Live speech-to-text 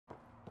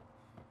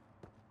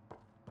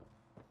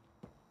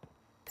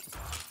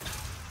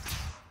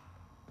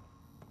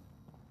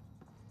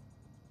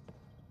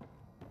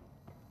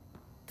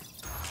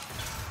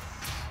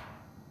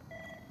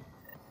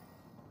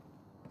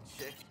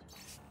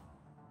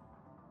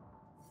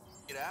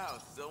it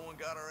out. Someone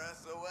got our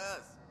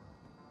SOS.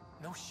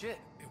 No shit,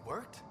 it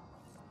worked?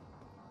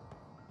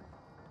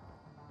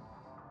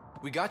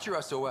 We got your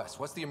SOS.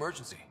 What's the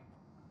emergency?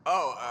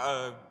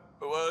 Oh,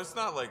 well, it's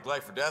not like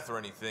life or death or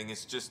anything.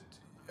 It's just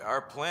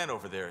our plant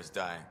over there is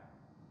dying.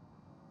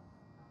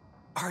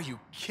 Are you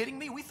kidding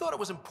me? We thought it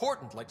was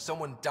important, like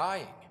someone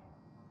dying.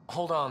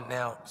 Hold on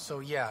now. So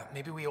yeah,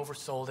 maybe we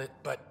oversold it,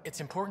 but it's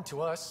important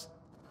to us.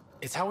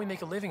 It's how we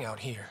make a living out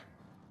here.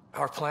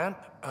 Our plant,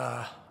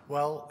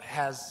 well,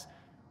 has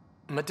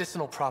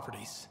medicinal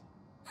properties.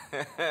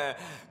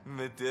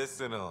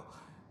 Medicinal.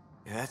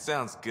 Yeah, that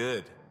sounds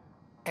good.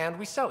 And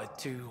we sell it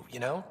to,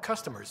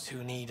 customers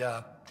who need,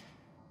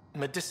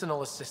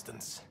 medicinal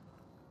assistance.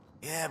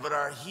 Yeah, but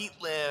our heat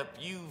lamp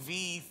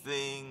UV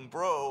thing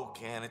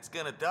broke and it's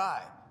gonna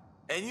die.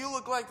 And you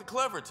look like the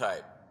clever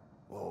type.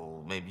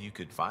 Well, maybe you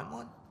could find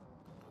one?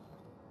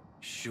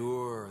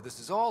 Sure, this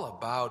is all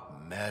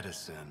about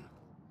medicine.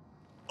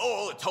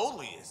 Oh, it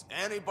totally is.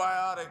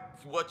 Antibiotic,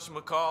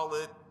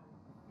 whatchamacallit.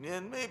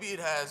 And maybe it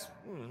has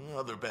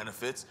other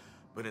benefits.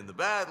 But in the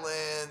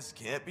Badlands,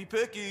 can't be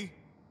picky.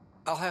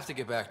 I'll have to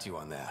get back to you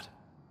on that.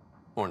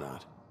 Or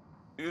not.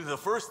 The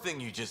first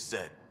thing you just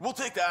said. We'll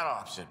take that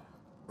option.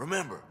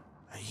 Remember,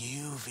 a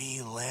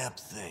UV lamp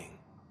thing.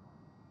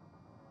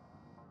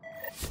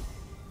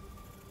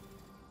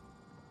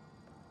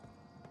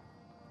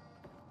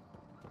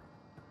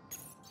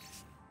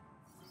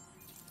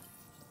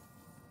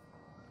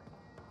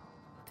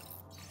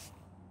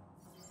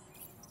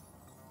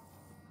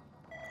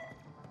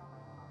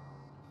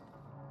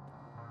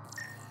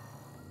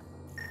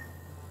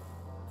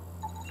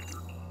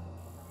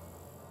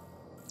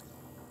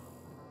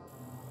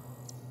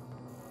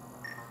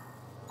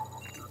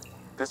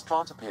 This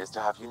plant appears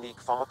to have unique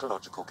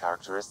pharmacological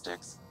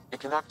characteristics. It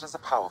can act as a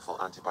powerful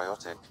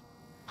antibiotic.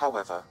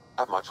 However,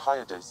 at much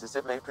higher doses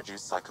it may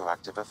produce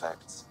psychoactive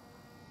effects.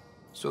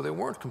 So they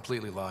weren't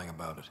completely lying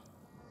about it.